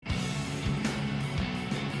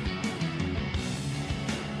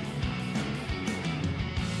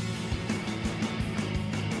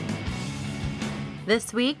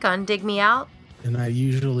This week on Dig Me Out. And I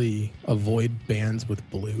usually avoid bands with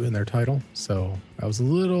blue in their title, so I was a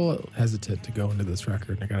little hesitant to go into this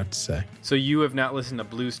record, I gotta have to say. So you have not listened to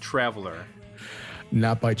Blues Traveler?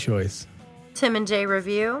 Not by choice. Tim and Jay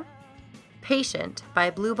review Patient by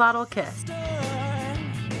Bluebottle Kiss.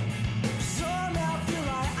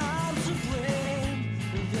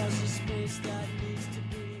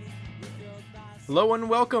 Hello and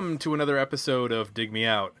welcome to another episode of Dig Me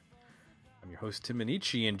Out. I'm your host, Tim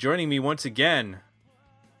Minichi, and joining me once again,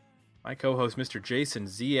 my co-host, Mr. Jason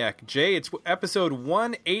Ziak. Jay, it's episode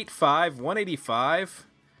 185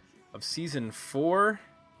 of Season 4,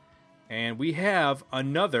 and we have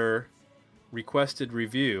another requested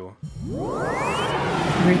review.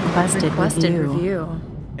 Requested review.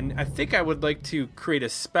 And I think I would like to create a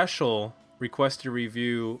special requested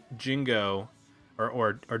review jingo,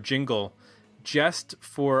 or jingle, just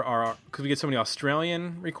for our, because we get so many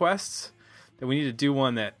Australian requests, that we need to do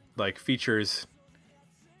one that like features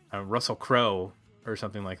Russell Crowe or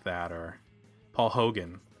something like that, or Paul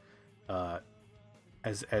Hogan,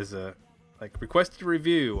 as a like requested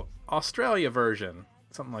review Australia version,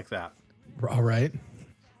 something like that. All right.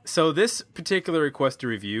 So this particular requested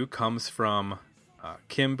review comes from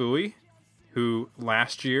Kim Bowie, who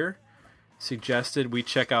last year suggested we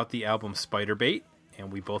check out the album Spiderbait,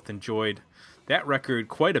 and we both enjoyed that record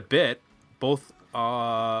quite a bit. Both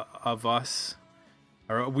of us,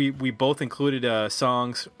 or we both included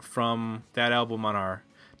songs from that album on our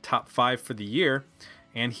top 5 for the year,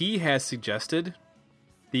 and he has suggested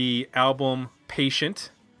the album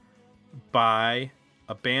Patient by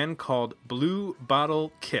a band called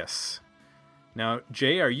Bluebottle Kiss. Now,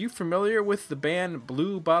 Jay, are you familiar with the band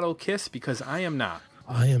Bluebottle Kiss? Because I am not.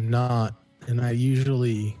 I am not, and I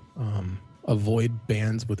usually avoid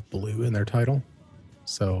bands with blue in their title,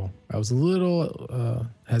 so I was a little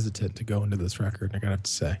hesitant to go into this record, I gotta have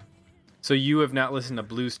to say. So you have not listened to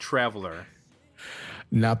Blues Traveler?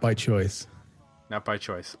 Not by choice. Not by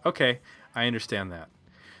choice. Okay, I understand that.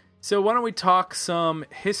 So why don't we talk some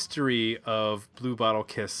history of Bluebottle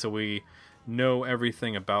Kiss so we know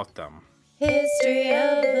everything about them. History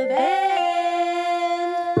of the band.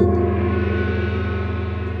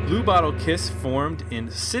 Bluebottle Kiss formed in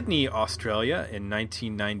Sydney, Australia in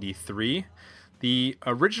 1993. The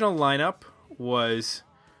original lineup was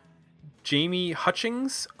Jamie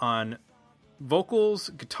Hutchings on vocals,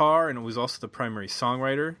 guitar, and was also the primary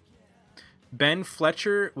songwriter. Ben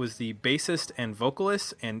Fletcher was the bassist and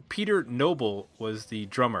vocalist, and Peter Noble was the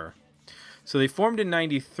drummer. So they formed in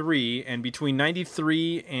 93, and between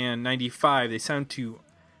 93 and 95, they signed to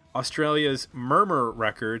Australia's Murmur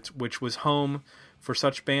Records, which was home for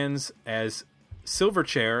such bands as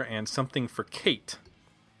Silverchair and Something for Kate.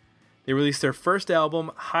 They released their first album,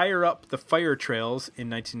 Higher Up the Fire Trails, in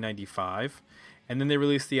 1995, and then they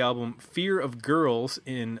released the album Fear of Girls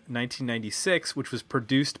in 1996, which was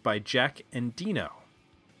produced by Jack Endino.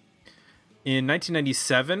 In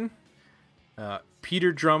 1997,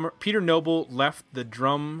 Peter Noble left the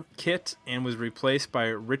drum kit and was replaced by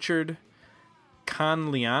Richard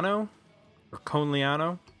Conliano.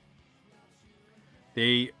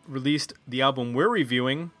 They released the album we're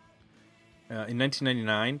reviewing in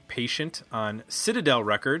 1999, Patient, on Citadel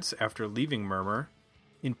Records after leaving Murmur.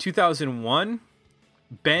 In 2001,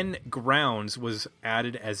 Ben Grounds was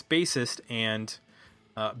added as bassist, and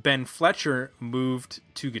Ben Fletcher moved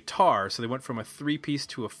to guitar, so they went from a 3-piece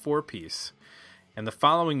to a 4-piece. And the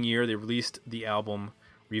following year, they released the album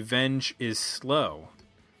Revenge is Slow.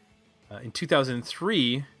 In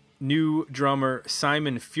 2003, new drummer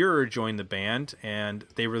Simon Fuhrer joined the band, and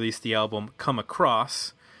they released the album Come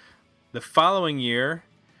Across. The following year,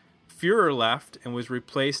 Fuhrer left and was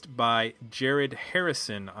replaced by Jared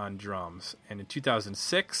Harrison on drums. And in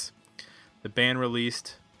 2006, the band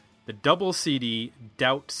released the double CD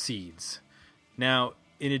Doubt Seeds. Now,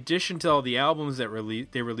 in addition to all the albums that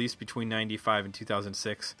they released between 95 and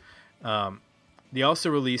 2006, they also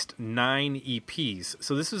released 9 EPs.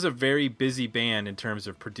 So this was a very busy band in terms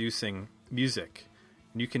of producing music.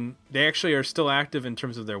 They actually are still active in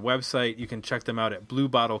terms of their website. You can check them out at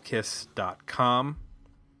bluebottlekiss.com.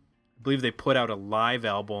 I believe they put out a live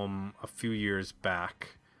album a few years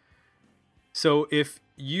back. So if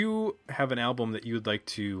you have an album that you would like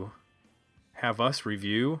to have us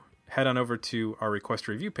review, head on over to our request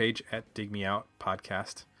review page at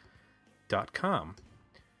digmeoutpodcast.com.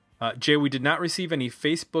 Jay, we did not receive any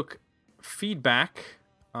Facebook feedback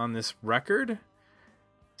on this record,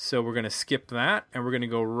 so we're going to skip that, and we're going to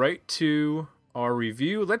go right to our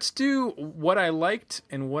review. Let's do what I liked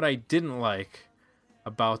and what I didn't like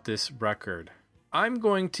about this record. I'm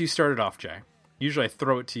going to start it off, Jay. Usually I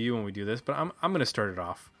throw it to you when we do this, but I'm going to start it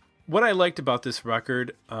off. What I liked about this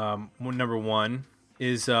record, number one,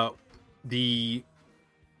 is the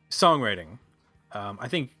songwriting. I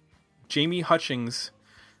think Jamie Hutchings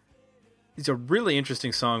is a really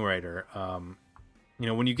interesting songwriter.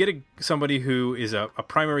 When you get somebody who is a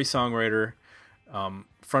primary songwriter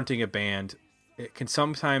fronting a band, it can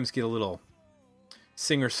sometimes get a little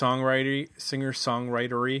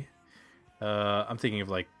singer-songwritery. I'm thinking of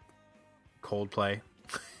like Coldplay,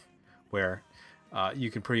 where you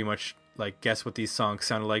can pretty much like guess what these songs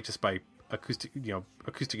sounded like just by acoustic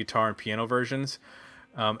guitar and piano versions,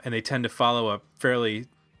 and they tend to follow a fairly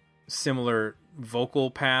similar vocal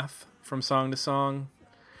path from song to song,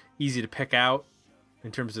 easy to pick out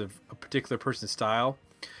in terms of a particular person's style.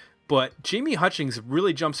 But Jamie Hutchings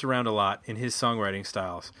really jumps around a lot in his songwriting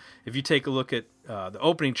styles. If you take a look at the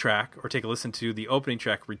opening track, or take a listen to the opening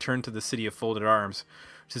track, Return to the City of Folded Arms,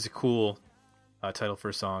 which is a cool title for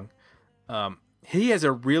a song, he has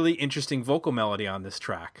a really interesting vocal melody on this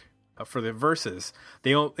track for the verses.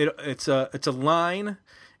 It's a line,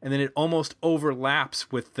 and then it almost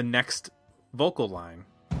overlaps with the next vocal line.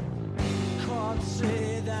 Can't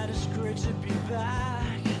say that it's great to be back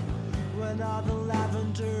when all the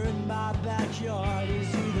lavender in my backyard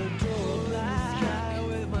is either dull or black. Sky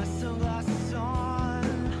with my sunglasses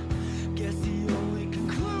on. Guess the only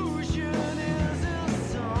conclusion is a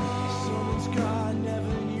song. Someone's gone,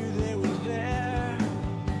 never knew they were there.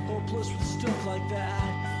 Hopeless with stuff like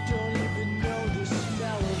that. Don't even know the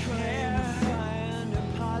smell of hair. Find a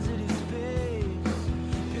positive space.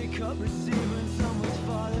 Pick up, receive when someone's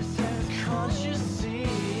father says, can't you see?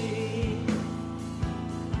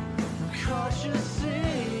 Can't you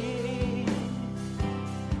see?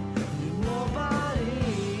 You're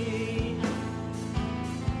nobody.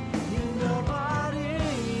 You're nobody.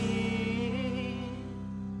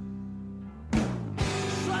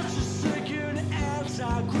 Such a second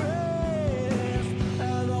anti-grace,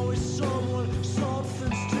 and always someone,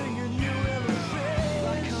 something stinging you in the face.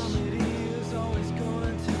 My comedy is always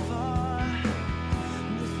going too far.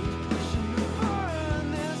 This was pushing the bar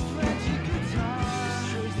and this Reggie guitar.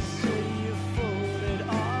 This crazy city of folded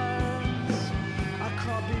arms. I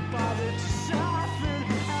can't be bothered to soften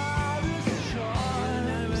out this charm.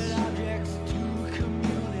 Inanimate objects to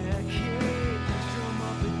communicate. Strum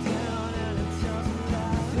up and down and it tells me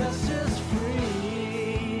that this is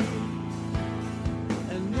free.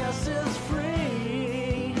 And this is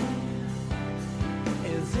free.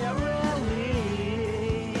 Is it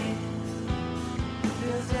really?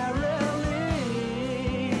 Is it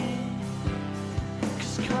really?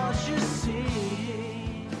 'Cause can't you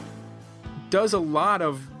see? Does a lot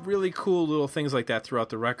of really cool little things like that throughout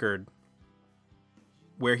the record,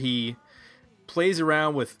 where he plays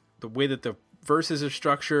around with the way that the verses are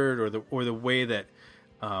structured, or the way that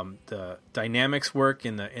the dynamics work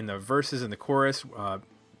in the verses and the chorus.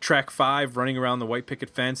 Track 5, Running Around the White Picket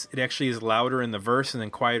Fence, it actually is louder in the verse and then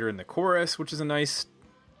quieter in the chorus, which is a nice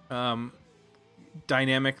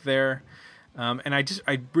dynamic there. And I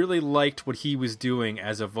really liked what he was doing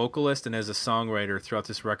as a vocalist and as a songwriter throughout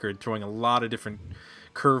this record, throwing a lot of different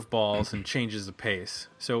curveballs and changes of pace.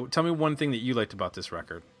 So tell me one thing that you liked about this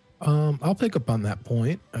record. I'll pick up on that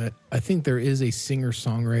point. I think there is a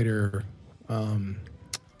singer-songwriter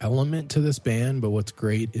element to this band, but what's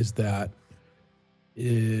great is that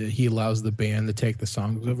he allows the band to take the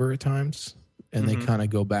songs over at times, and they kind of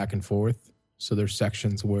go back and forth. So there's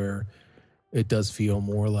sections where it does feel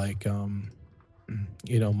more like, a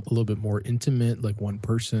little bit more intimate, like one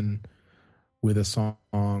person with a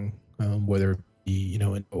song, whether it be,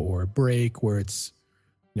 or a break where it's,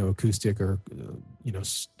 acoustic or, a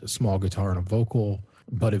small guitar and a vocal,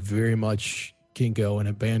 but it very much can go in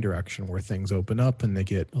a band direction where things open up and they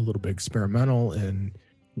get a little bit experimental, and,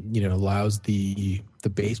 allows the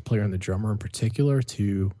bass player and the drummer in particular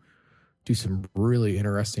to do some really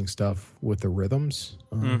interesting stuff with the rhythms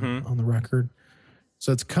on the record.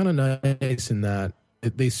 So it's kind of nice in that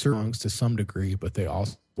they serve songs to some degree, but they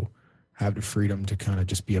also have the freedom to kind of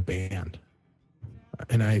just be a band.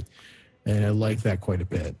 And I like that quite a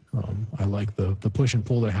bit. I like the push and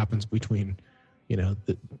pull that happens between,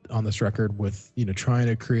 on this record with, trying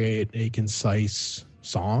to create a concise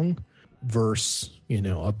song versus,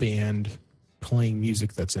 a band playing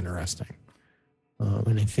music that's interesting.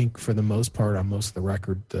 And I think for the most part, on most of the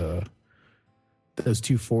record, those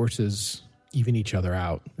two forces even each other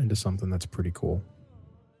out into something that's pretty cool.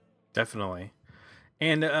 Definitely.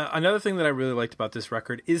 And another thing that I really liked about this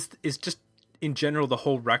record is just in general the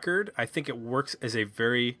whole record. I think it works as a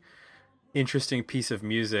very interesting piece of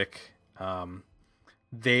music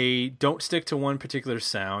they don't stick to one particular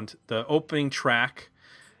sound. The opening track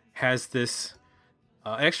has this. It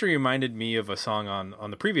actually reminded me of a song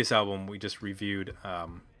on the previous album we just reviewed,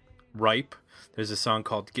 Ripe. There's a song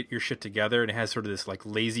called Get Your Shit Together, and it has sort of this like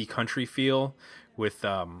lazy country feel with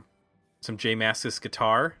some J Mascis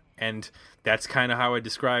guitar, and that's kind of how I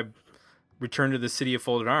describe Return to the City of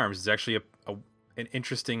Folded Arms. It's actually an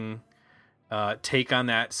interesting take on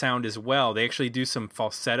that sound as well. They actually do some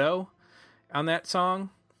falsetto on that song,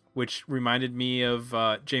 which reminded me of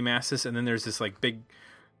J Mascis, and then there's this like big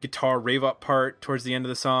guitar rave up part towards the end of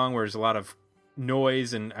the song where there's a lot of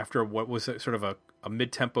noise, and after what was sort of a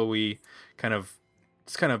mid-tempo-y kind of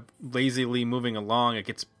lazily moving along, it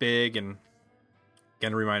gets big, and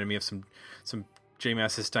again reminded me of some J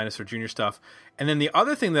Mascis Dinosaur Jr. stuff. And then the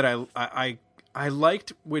other thing that I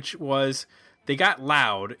liked, which was they got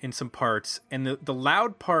loud in some parts, and the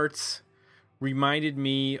loud parts reminded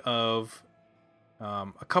me of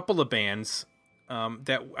a couple of bands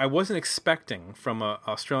that I wasn't expecting from an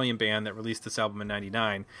Australian band that released this album in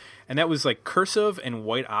 '99, and that was like Cursive and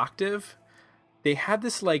White Octave. They had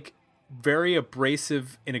this like very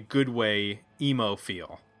abrasive, in a good way, emo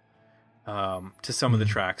feel to some of the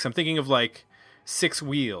tracks. I'm thinking of like Six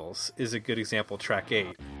Wheels is a good example, track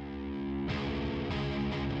 8.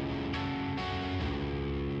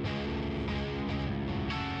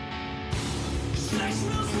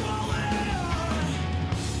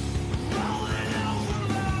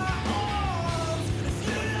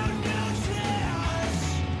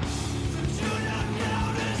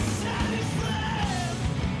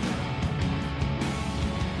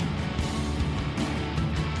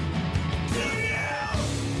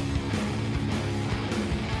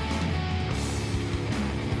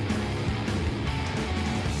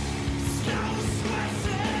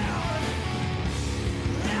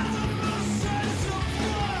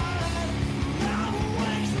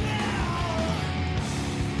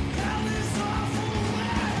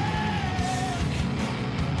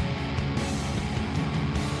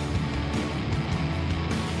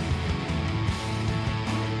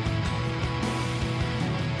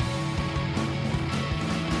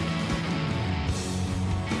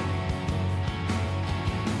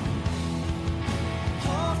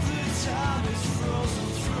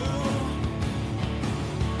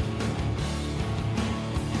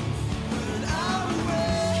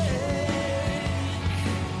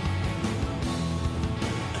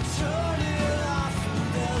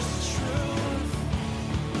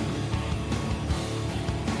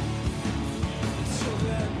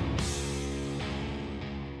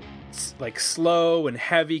 Like slow and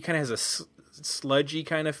heavy, kind of has a sludgy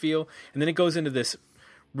kind of feel, and then it goes into this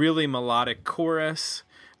really melodic chorus.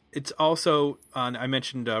 It's also on, I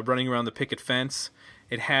mentioned Running Around the Picket Fence.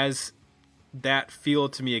 It has that feel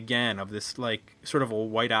to me again of this like sort of a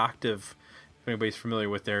White Octave, if anybody's familiar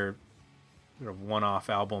with their sort of one-off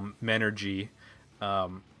album Menergy.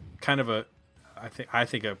 Kind of I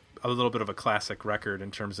think a little bit of a classic record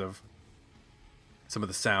in terms of some of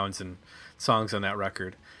the sounds and songs on that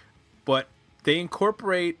record. But they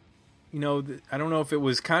incorporate, I don't know if it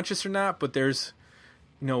was conscious or not, but there's,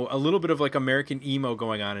 a little bit of like American emo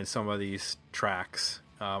going on in some of these tracks.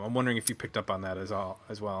 I'm wondering if you picked up on that as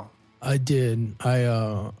well. I did.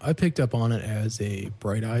 I picked up on it as a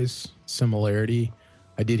Bright Eyes similarity.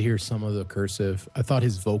 I did hear some of the Cursive. I thought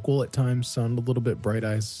his vocal at times sounded a little bit Bright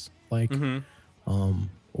Eyes like,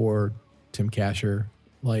 or Tim Kasher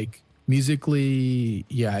like. Musically,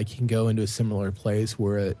 yeah, I can go into a similar place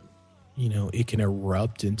where it can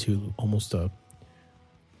erupt into almost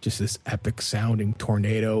just this epic sounding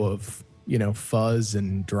tornado of, fuzz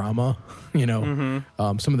and drama. Some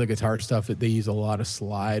of the guitar stuff that they use a lot of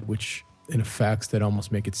slide, which in effects that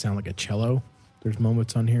almost make it sound like a cello. There's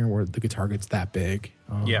moments on here where the guitar gets that big.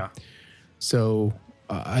 So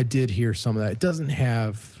I did hear some of that. It doesn't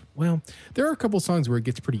have, there are a couple songs where it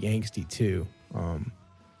gets pretty angsty too.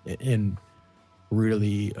 And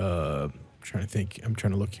really, trying to think. I'm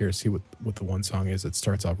trying to look here, see what the one song is that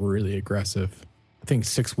starts off really aggressive. I think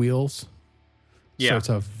Six Wheels starts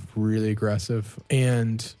off really aggressive,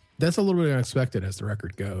 and that's a little bit unexpected as the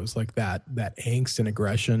record goes. Like that angst and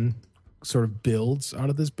aggression sort of builds out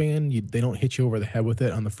of this band. They don't hit you over the head with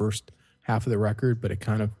it on the first half of the record, but it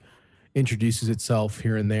kind of introduces itself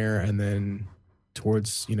here and there, and then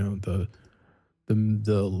towards the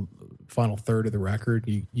final third of the record,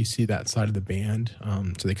 you see that side of the band.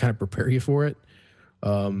 So they kind of prepare you for it,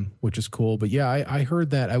 which is cool. But yeah, I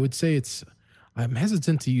heard that. I would say I'm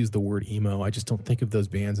hesitant to use the word emo. I just don't think of those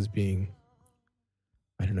bands as being,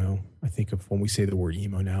 I don't know. I think of when we say the word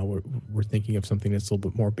emo now, we're thinking of something that's a little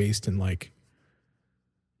bit more based in like,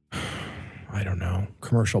 I don't know,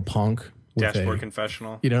 commercial punk with Dashboard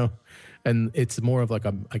Confessional. you know, and it's more of like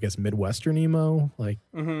a, I guess, Midwestern emo. Like,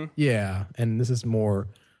 yeah. And this is more,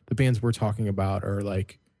 the bands we're talking about are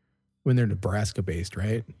like when they're Nebraska based,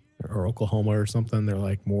 right? Or Oklahoma or something. They're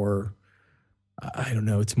like more, I don't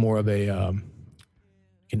know. It's more of a, an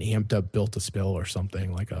amped up Built to Spill or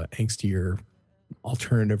something, like a angstier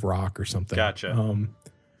alternative rock or something. Gotcha.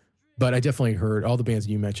 But I definitely heard all the bands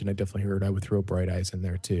you mentioned. I definitely heard. I would throw Bright Eyes in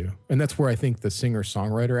there too, and that's where I think the singer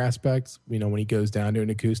songwriter aspects. You know, when he goes down to an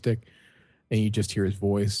acoustic, and you just hear his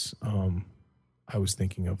voice. I was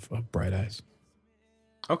thinking of Bright Eyes.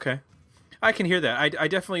 Okay, I can hear that. I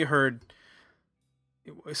definitely heard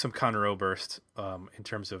some Conor Oberst in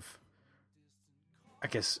terms of, I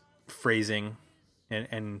guess, phrasing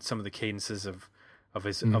and some of the cadences of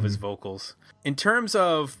his vocals. In terms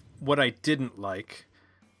of what I didn't like.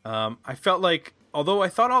 I felt like, although I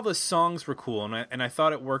thought all the songs were cool and I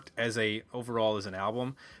thought it worked overall as an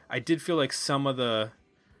album, I did feel like some of the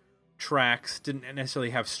tracks didn't necessarily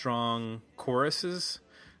have strong choruses.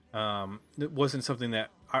 It wasn't something that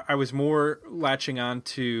I was more latching on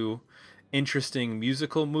to interesting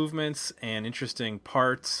musical movements and interesting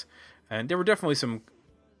parts. And there were definitely some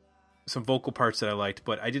vocal parts that I liked,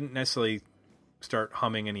 but I didn't necessarily start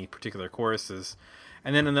humming any particular choruses.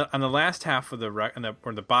 And then on the last half of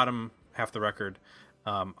or the bottom half of the record,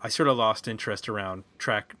 I sort of lost interest around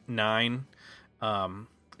track 9.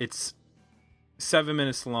 It's 7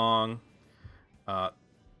 minutes long.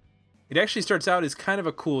 It actually starts out as kind of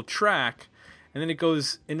a cool track, and then it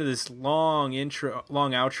goes into this long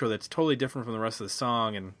outro that's totally different from the rest of the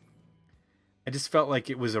song, and I just felt like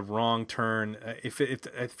it was a wrong turn. I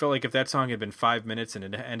felt like if that song had been 5 minutes and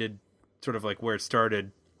it ended sort of like where it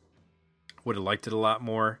started, would have liked it a lot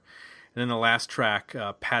more. And then the last track,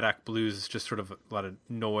 Paddock Blues, is just sort of a lot of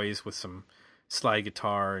noise with some slide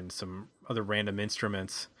guitar and some other random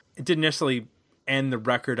instruments. It didn't necessarily end the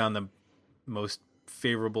record on the most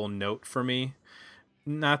favorable note for me.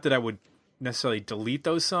 Not that I would necessarily delete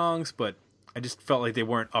those songs, but I just felt like they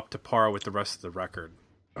weren't up to par with the rest of the record.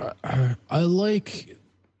 I like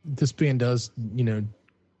this band does,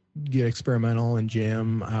 get experimental and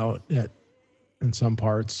jam out in some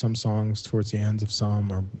parts, some songs towards the ends of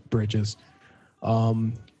some, or bridges.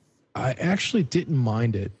 I actually didn't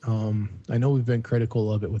mind it. I know we've been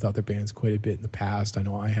critical of it with other bands quite a bit in the past. I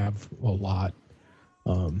know I have a lot.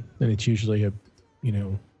 And it's usually a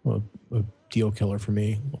deal killer for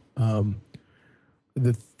me.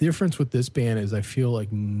 The difference with this band is I feel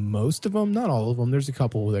like most of them, not all of them, there's a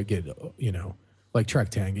couple that get, like track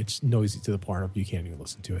 10, it's noisy to the point of you can't even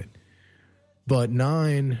listen to it. But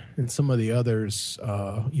 9 and some of the others,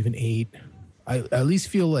 even 8, I at least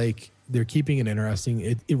feel like they're keeping it interesting.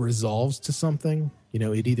 It resolves to something.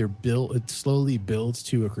 It slowly builds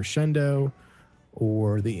to a crescendo,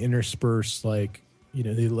 or they intersperse they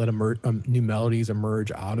let new melodies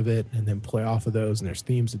emerge out of it and then play off of those, and there's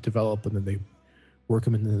themes that develop, and then they work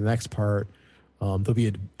them into the next part. There'll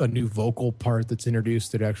be a new vocal part that's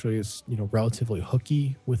introduced that actually is, relatively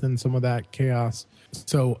hooky within some of that chaos.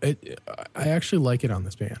 So I actually like it on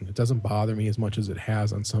this band. It doesn't bother me as much as it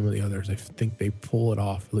has on some of the others. I think they pull it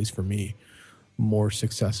off, at least for me, more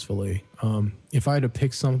successfully. If I had to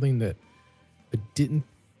pick something that I didn't,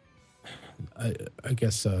 I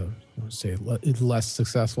guess, say it's less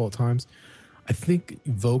successful at times, I think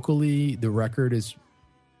vocally the record is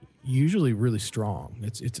usually really strong.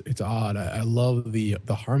 It's odd. I love the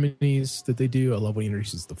harmonies that they do. I love when he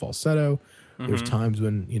introduces the falsetto. Mm-hmm. There's times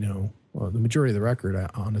when the majority of the record,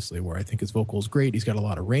 honestly, where I think his vocal is great. He's got a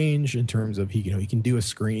lot of range in terms of he can do a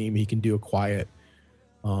scream, he can do a quiet,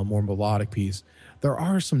 more melodic piece. There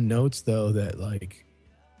are some notes though that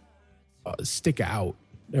stick out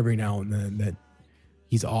every now and then that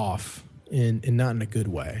he's off, and not in a good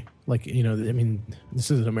way.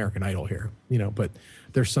 This is an American Idol here, but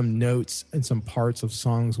there's some notes and some parts of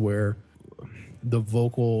songs where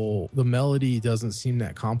the melody doesn't seem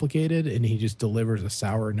that complicated, and he just delivers a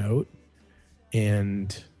sour note,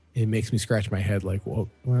 and it makes me scratch my head well,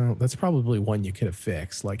 that's probably one you could have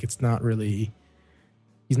fixed. It's not really,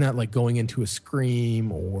 he's not going into a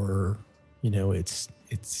scream, or,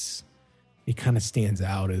 it kind of stands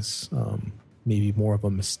out as maybe more of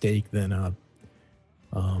a mistake than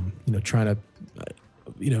trying to,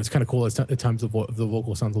 it's kind of cool at times the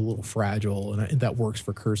vocal sounds a little fragile, and that works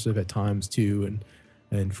for Cursive at times too,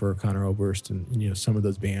 and for Conor Oberst, and some of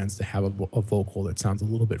those bands to have a vocal that sounds a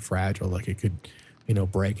little bit fragile, like it could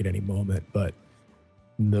break at any moment. But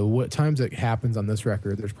what times it happens on this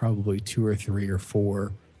record, there's probably 2 or 3 or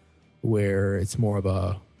 4 where it's more of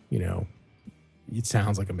a it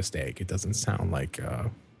sounds like a mistake. It doesn't sound like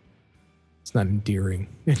endearing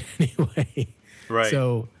in any way. Right.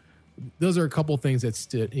 So those are a couple things that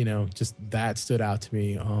stood out to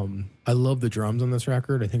me. I love the drums on this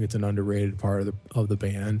record. I think it's an underrated part of the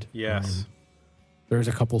band. Yes. There's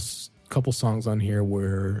a couple songs on here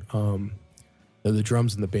where the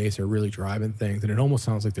drums and the bass are really driving things, and it almost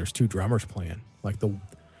sounds like there's two drummers playing. Like the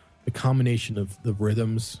combination of the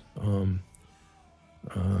rhythms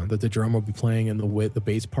that the drummer will be playing and the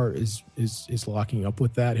bass part is locking up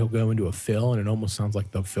with that. He'll go into a fill, and it almost sounds like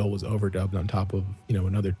the fill was overdubbed on top of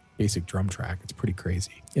another basic drum track. It's pretty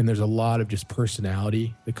crazy, and there's a lot of just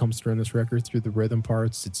personality that comes through in this record through the rhythm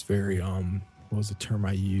parts. It's very what was the term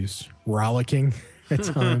I used? Rollicking at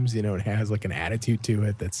times. It has like an attitude to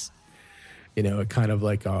it that's it kind of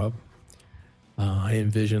like I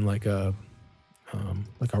envision like a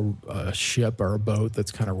ship or a boat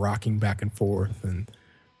that's kind of rocking back and forth, and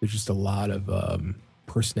there's just a lot of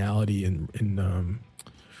personality and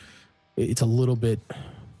it's a little bit,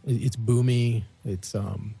 it's boomy,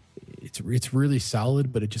 it's really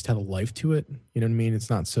solid, but it just had a life to it. You know what I mean? It's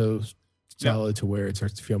not so solid to where it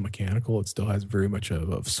starts to feel mechanical. It still has very much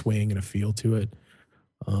of swing and a feel to it.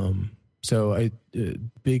 So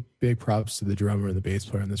big props to the drummer and the bass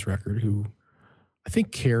player on this record, who I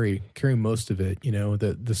think carry most of it.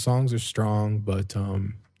 The songs are strong, but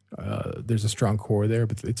there's a strong core there.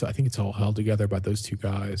 But I think it's all held together by those two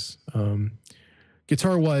guys.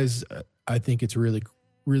 Guitar wise, I think it's really,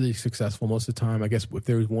 really successful most of the time. I guess if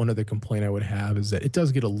there was one other complaint I would have is that it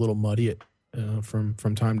does get a little muddy from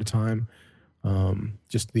time to time.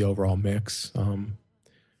 Just the overall mix.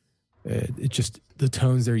 It just, the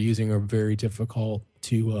tones they're using are very difficult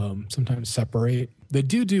to sometimes separate. They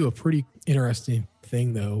do a pretty interesting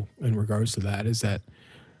thing though in regards to that, is that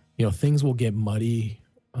things will get muddy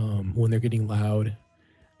when they're getting loud,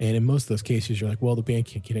 and in most of those cases you're like, well, the band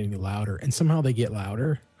can't get any louder, and somehow they get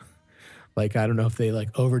louder. Like, I don't know if they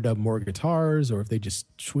like overdub more guitars or if they just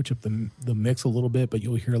switch up the mix a little bit, but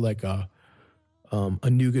you'll hear like a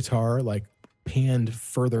new guitar like panned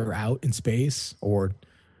further out in space, or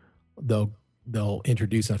they'll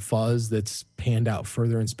introduce a fuzz that's panned out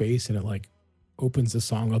further in space, and it like opens the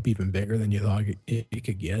song up even bigger than you thought it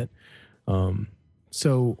could get.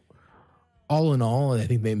 So all in all, I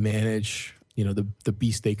think they manage, the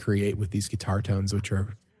beast they create with these guitar tones, which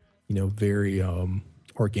are, very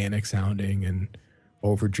organic sounding and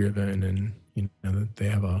overdriven, and they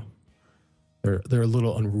have they're a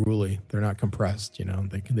little unruly. They're not compressed,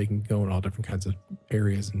 they can go in all different kinds of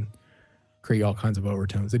areas and create all kinds of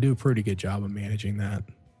overtones. They do a pretty good job of managing that.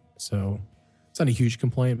 So it's not a huge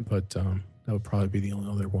complaint, but that would probably be the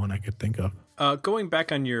only other one I could think of. Going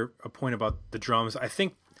back on your point about the drums, I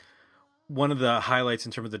think one of the highlights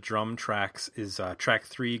in terms of the drum tracks is track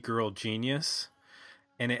 3, Girl Genius.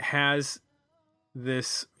 And it has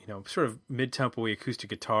this, sort of mid-tempo acoustic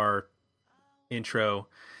guitar intro.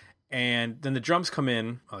 And then the drums come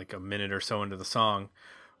in like a minute or so into the song,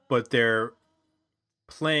 but they're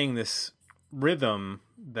playing this rhythm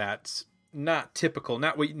that's not typical,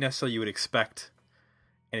 not what necessarily you would expect,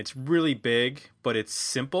 and it's really big, but it's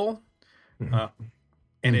simple,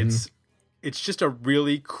 and it's just a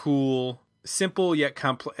really cool, simple yet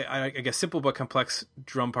complex. I guess simple but complex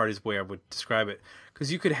drum part is the way I would describe it,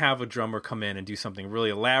 because you could have a drummer come in and do something really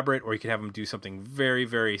elaborate, or you could have him do something very,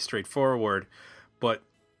 very straightforward. But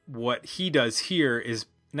what he does here is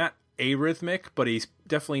not arrhythmic, but he's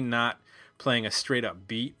definitely not playing a straight up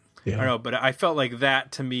beat. Yeah. I don't know, but I felt like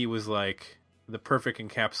that to me was like the perfect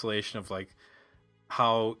encapsulation of like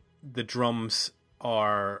how the drums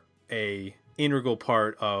are a integral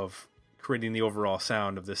part of creating the overall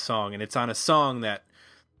sound of this song. And it's on a song that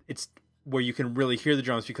it's where you can really hear the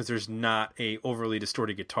drums because there's not a overly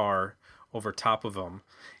distorted guitar over top of them.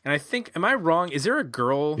 And I think, am I wrong? Is there a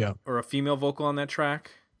girl or a female vocal on that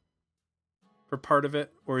track for part of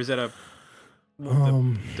it? Or is that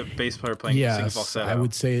the bass player playing singing falsetto? I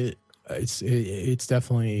would say it's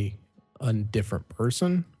definitely a different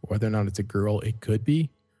person. Whether or not it's a girl, it could be.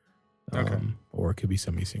 Or it could be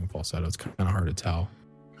somebody singing falsetto. It's kind of hard to tell.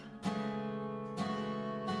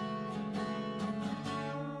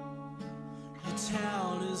 Your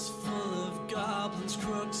town is full of goblins,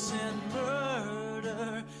 crooks, and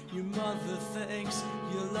murder. Your mother thinks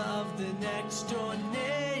you love the next door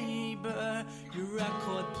neighbor. Your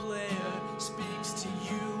record player speaks to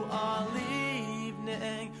you all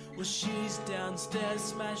evening while she's downstairs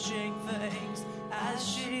smashing things as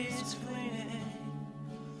she's cleaning.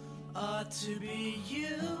 Ought to be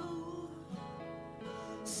you.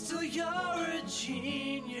 Still you're a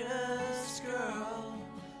genius girl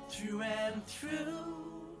through and through.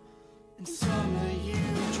 In summer you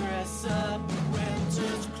dress up in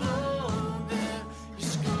winter's clothes.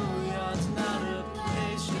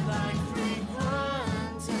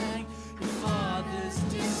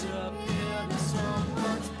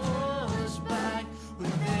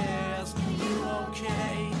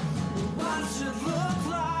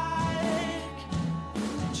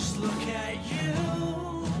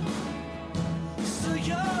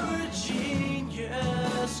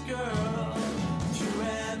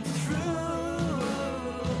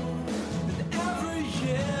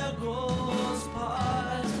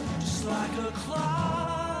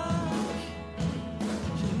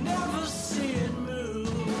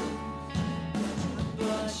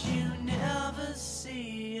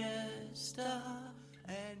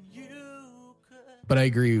 But I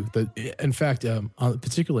agree that, in fact,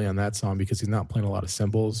 particularly on that song, because he's not playing a lot of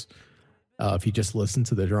cymbals, if you just listen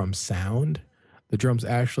to the drum sound, the drums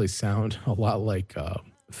actually sound a lot like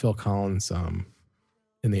Phil Collins'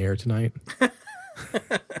 "In the Air Tonight."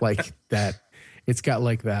 Like that. It's got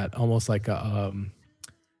like that, almost like a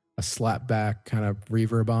slap back kind of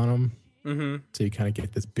reverb on them. Mm-hmm. So you kind of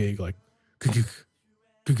get this big like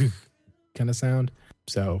kind of sound.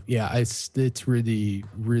 So yeah, it's really,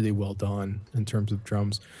 really well done in terms of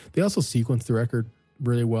drums. They also sequence the record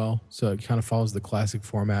really well. So it kind of follows the classic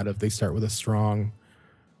format of they start with a strong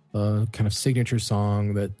kind of signature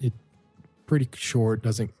song that it pretty short,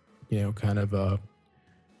 doesn't, kind of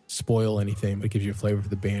spoil anything, but gives you a flavor for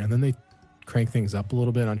the band. Then they crank things up a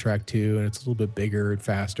little bit on track 2, and it's a little bit bigger and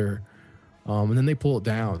faster. And then they pull it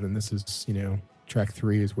down, and this is, track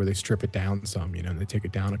 3 is where they strip it down some, and they take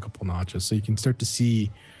it down a couple notches. So you can start to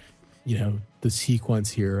see, the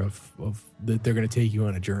sequence here of that they're going to take you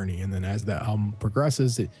on a journey. And then as the album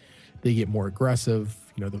progresses, they get more aggressive.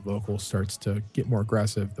 The vocal starts to get more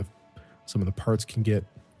aggressive. Some of the parts can get,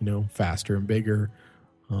 faster and bigger.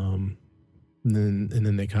 And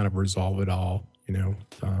then they kind of resolve it all,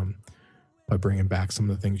 by bringing back some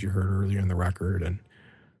of the things you heard earlier in the record. And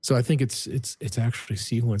so I think it's actually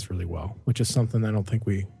sequenced really well, which is something I don't think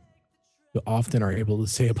we often are able to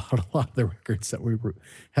say about a lot of the records that we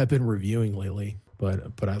have been reviewing lately.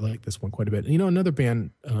 But I like this one quite a bit. Another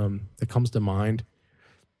band that comes to mind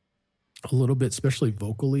a little bit, especially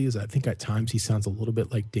vocally, is I think at times he sounds a little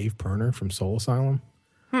bit like Dave Pirner from Soul Asylum.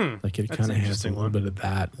 Like it kind of has a little bit of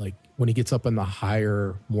that. Like when he gets up in the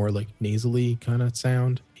higher, more like nasally kind of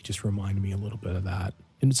sound, he just reminded me a little bit of that.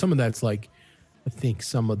 And some of that's like, I think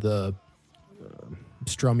some of the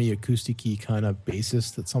strummy, acoustic-y kind of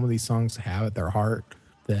basis that some of these songs have at their heart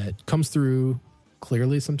that comes through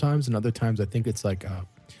clearly sometimes. And other times I think it's like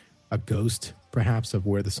a ghost perhaps of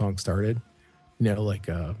where the song started. Like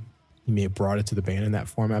he may have brought it to the band in that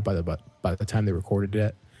format by the time they recorded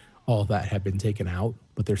it. All of that had been taken out,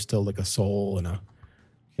 but there's still like a soul and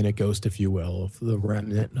a ghost, if you will, of the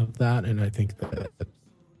remnant of that. And I think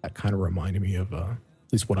that kind of reminded me of at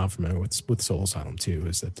least what I'm familiar with Soul Asylum too,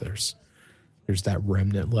 is that there's that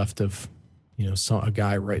remnant left of a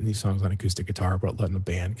guy writing these songs on acoustic guitar, but letting the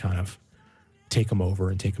band kind of take them over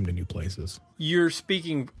and take them to new places. You're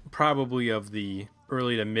speaking probably of the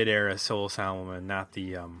early to mid era Soul Asylum, and not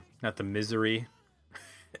the Misery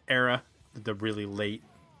era, the really late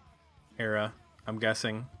era, I'm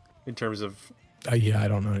guessing, in terms of... yeah, I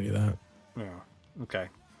don't know any of that. Yeah, okay.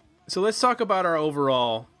 So let's talk about our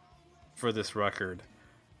overall for this record.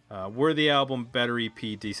 Worthy album, better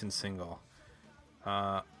EP, decent single.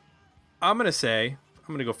 I'm going to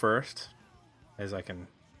go first, as I can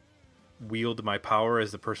wield my power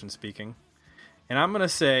as the person speaking. And I'm going to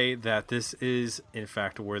say that this is, in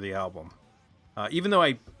fact, a worthy album. Even though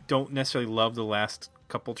I don't necessarily love the last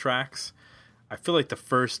couple tracks, I feel like the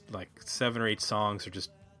first 7 or 8 songs are just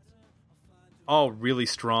all really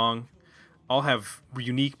strong. All have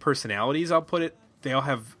unique personalities, I'll put it. They all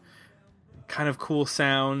have kind of cool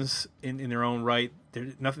sounds in their own right.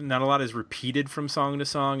 Not a lot is repeated from song to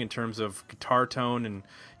song in terms of guitar tone, and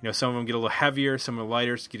some of them get a little heavier, some are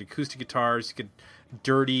lighter. So you get acoustic guitars, you get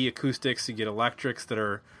dirty acoustics, you get electrics that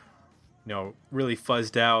are really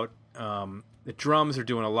fuzzed out. The drums are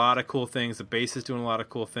doing a lot of cool things, the bass is doing a lot of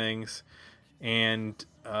cool things, and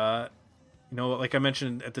like I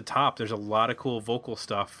mentioned at the top, there's a lot of cool vocal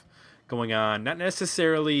stuff going on, not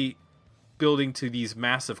necessarily building to these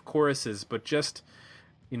massive choruses, but just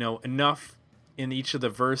enough in each of the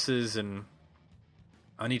verses and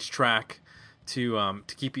on each track to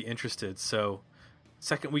keep you interested. So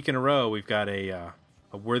second week in a row we've got a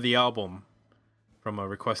worthy album from a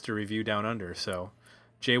request to review down under. So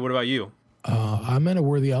Jay, what about you? I'm at a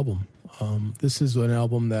worthy album. This is an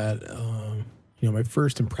album that my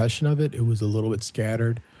first impression of it was a little bit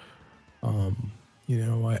scattered.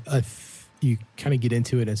 You kind of get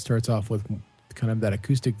into it and it starts off with kind of that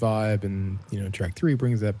acoustic vibe, and track 3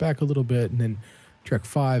 brings that back a little bit, and then track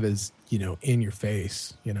 5 is in your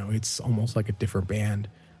face. It's almost like a different band,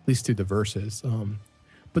 at least through the verses.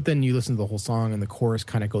 But then you listen to the whole song and the chorus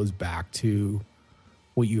kind of goes back to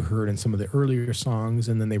what you heard in some of the earlier songs,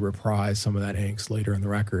 and then they reprise some of that angst later in the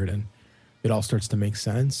record, and it all starts to make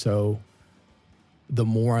sense. So the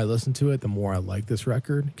more I listen to it, the more I like this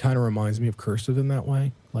record. It kind of reminds me of Cursive in that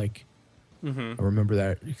way. I remember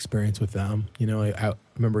that experience with them. I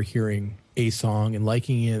remember hearing a song and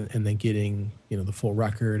liking it, and then getting, the full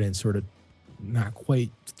record and sort of not quite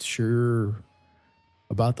sure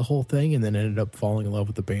about the whole thing, and then ended up falling in love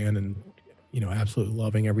with the band and absolutely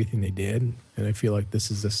loving everything they did. And I feel like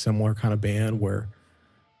this is a similar kind of band where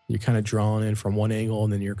you're kind of drawn in from one angle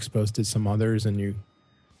and then you're exposed to some others, and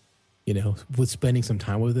with spending some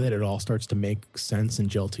time with it, it all starts to make sense and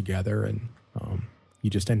gel together, and you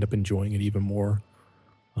just end up enjoying it even more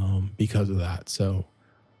because of that. So,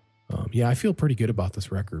 I feel pretty good about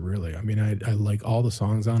this record, really. I mean, I like all the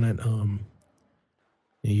songs on it,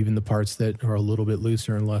 even the parts that are a little bit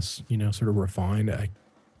looser and less, sort of refined. I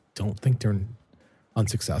don't think they're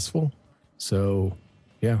unsuccessful. So,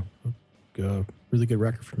 really good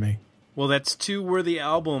record for me. Well, that's two worthy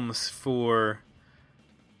albums for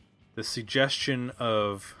the suggestion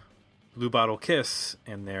of Bluebottle Kiss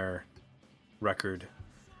and their record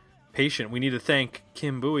Patient. We need to thank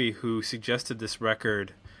Kim Bowie, who suggested this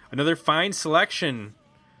record. Another fine selection,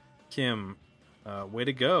 Kim. Way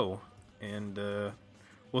to go. And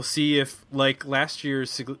we'll see if, like last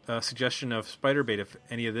year's suggestion of Spiderbait, if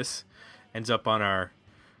any of this ends up on our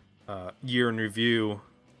year in review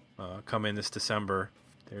come in this December.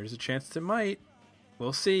 There's a chance it might.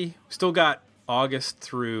 We'll see. Still got August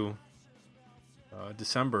through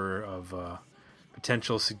December of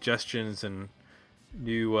potential suggestions and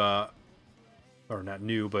new, or not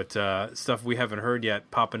new, but stuff we haven't heard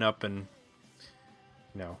yet popping up and,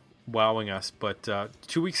 wowing us. But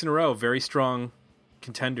 2 weeks in a row, very strong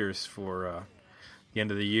contenders for the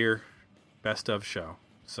end of the year best of show.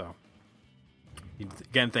 So,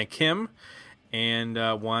 again, thank Kim. And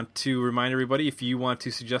want to remind everybody, if you want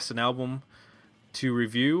to suggest an album to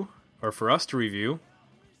review or for us to review,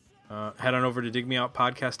 head on over to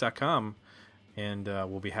digmeoutpodcast.com and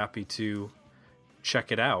we'll be happy to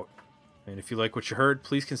check it out. And if you like what you heard,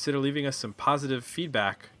 please consider leaving us some positive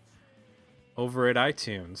feedback over at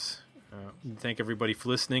iTunes. Thank everybody for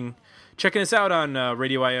listening. Checking us out on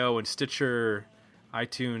Radio I.O. and Stitcher,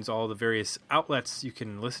 iTunes, all the various outlets you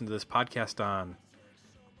can listen to this podcast on.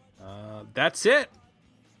 That's it.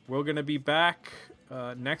 We're going to be back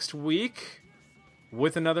next week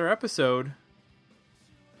with another episode.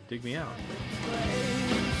 Dig me out.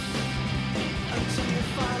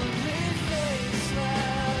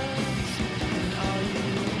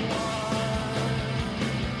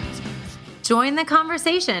 Join the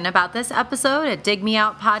conversation about this episode at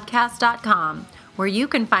digmeoutpodcast.com, where you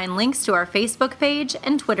can find links to our Facebook page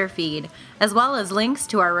and Twitter feed, as well as links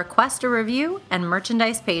to our Request a Review and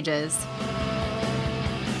merchandise pages.